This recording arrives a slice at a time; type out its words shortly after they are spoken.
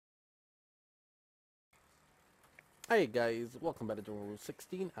Hey guys, welcome back to Journal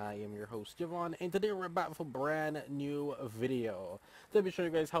 16. I am your host Javon, and today we're back with a brand new video. Today I'll be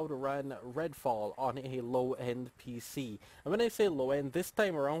showing you guys how to run Redfall on a low-end PC. And when I say low-end, this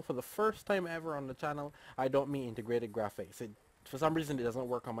time around, for the first time ever on the channel, I don't mean integrated graphics. For some reason it doesn't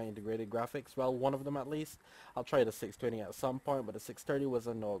work on my integrated graphics, well, one of them at least. I'll try the 620 at some point, but the 630 was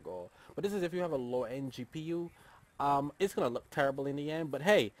a no-go. But this is if you have a low-end GPU. It's gonna look terrible in the end, but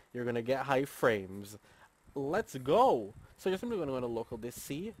hey, you're gonna get high frames. Let's go. So you're simply going to go to local disk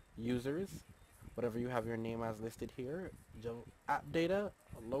C, users, whatever you have your name as listed here, app data,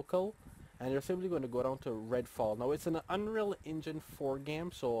 local, and you're simply going to go down to Redfall. Now it's an Unreal Engine 4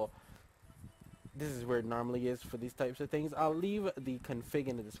 game, so this is where it normally is for these types of things. I'll leave the config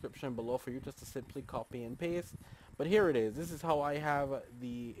in the description below for you just to simply copy and paste. But here it is. This is how I have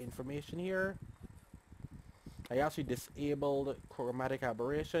the information here. I actually disabled chromatic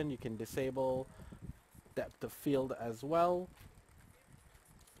aberration. You can disable depth of field as well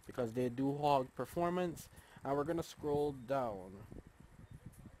because they do hog performance. And we're gonna scroll down.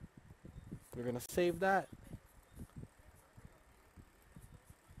 We're gonna save that,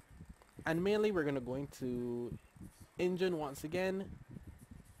 and mainly we're gonna go into engine once again,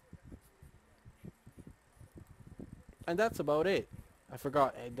 and that's about it. I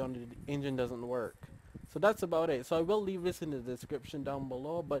forgot, the engine doesn't work. So that's about it. So I will leave this in the description down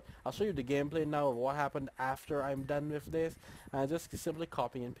below, but I'll show you the gameplay now of what happened after I'm done with this. And just simply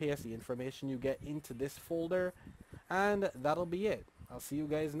copy and paste the information you get into this folder, and that'll be it. I'll see you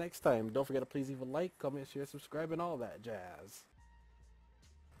guys next time. Don't forget to please leave a like, comment, share, subscribe, and all that jazz.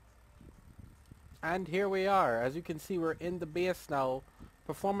 And here we are. As you can see, we're in the base now.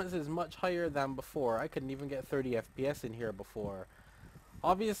 Performance is much higher than before. I couldn't even get 30 FPS in here before.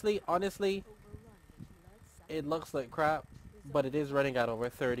 Obviously, honestly, it looks like crap, but it is running at over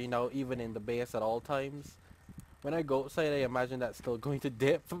 30 now, even in the base at all times. When I go outside, I imagine that's still going to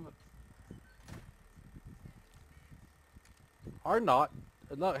dip. Or not.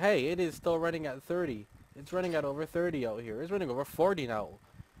 Look, hey, it is still running at 30. It's running at over 30 out here. It's running over 40 now.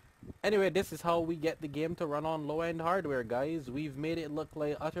 Anyway, this is how we get the game to run on low-end hardware, guys. We've made it look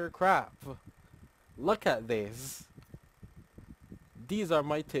like utter crap. Look at this. These are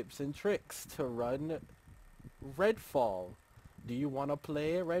my tips and tricks to run Redfall. Do you want to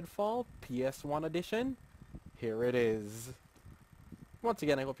play Redfall PS1 edition? Here it is. Once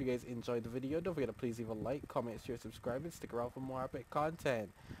again, I hope you guys enjoyed the video. Don't forget to please leave a like, comment, share, subscribe, and stick around for more epic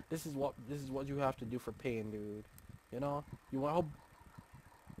content. This is what you have to do for paying, dude. You know, you want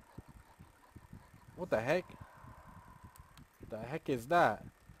what the heck? The heck is that?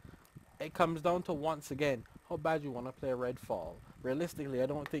 It comes down to, once again, how bad you want to play Redfall. Realistically, I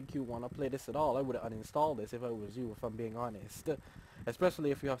don't think you want to play this at all. I would uninstall this if I was you, if I'm being honest. Especially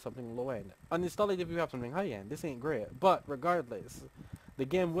if you have something low end. Uninstall it if you have something high end. This ain't great. But regardless, the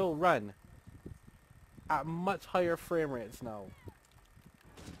game will run at much higher frame rates now.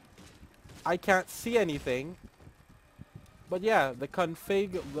 I can't see anything. But yeah, the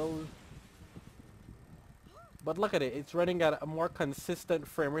config will... But look at it. It's running at a more consistent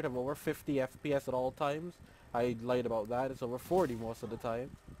frame rate of over 50 FPS at all times. I lied about that. It's over 40 most of the time.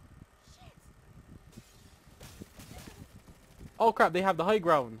 Oh crap, they have the high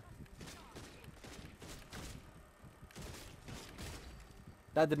ground.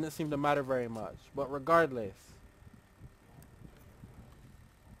 That didn't seem to matter very much. But regardless.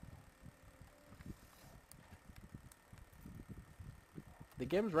 The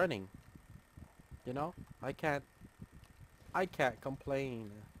game's running. You know? I can't complain.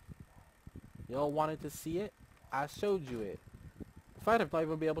 Y'all wanted to see it? I showed you it. The fact of not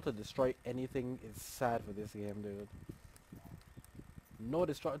even be able to destroy anything is sad for this game, dude. No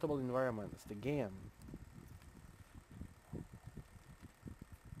destructible environments. The game.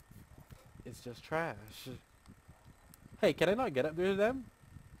 It's just trash. Hey, can I not get up there to them?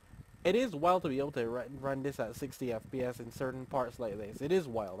 It is wild to be able to run this at 60 FPS in certain parts like this. It is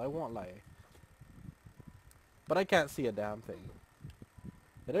wild, I won't lie. But I can't see a damn thing.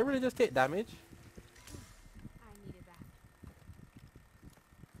 Did I really just take damage?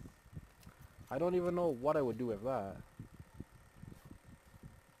 I don't even know what I would do with that.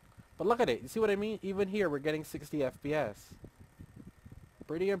 But look at it. You see what I mean? Even here, we're getting 60 FPS.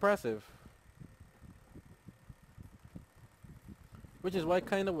 Pretty impressive. Which is why I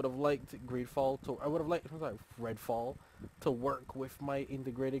kind of would have liked Redfall to... I would have liked Redfall to work with my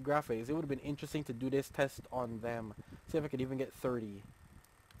integrated graphics. It would have been interesting to do this test on them. See if I could even get 30.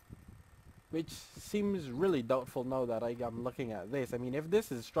 Which seems really doubtful now that I'm looking at this. I mean, if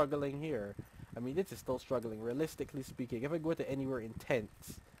this is struggling here... I mean, this is still struggling, realistically speaking. If I go to anywhere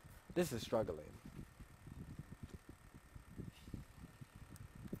intense, this is struggling.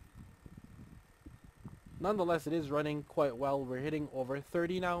 nonetheless, it is running quite well. We're hitting over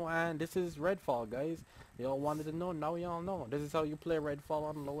 30 now, and this is Redfall, guys. Y'all wanted to know, now y'all know. This is how you play Redfall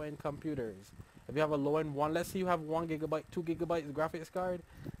on low-end computers. If you have a low-end one, let's say you have 1 gigabyte, 2 gigabytes graphics card,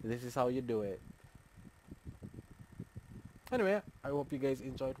 this is how you do it. Anyway, I hope you guys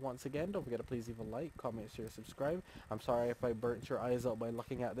enjoyed once again. Don't forget to please leave a like, comment, share, subscribe. I'm sorry if I burnt your eyes out by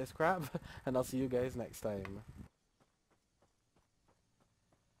looking at this crap, and I'll see you guys next time.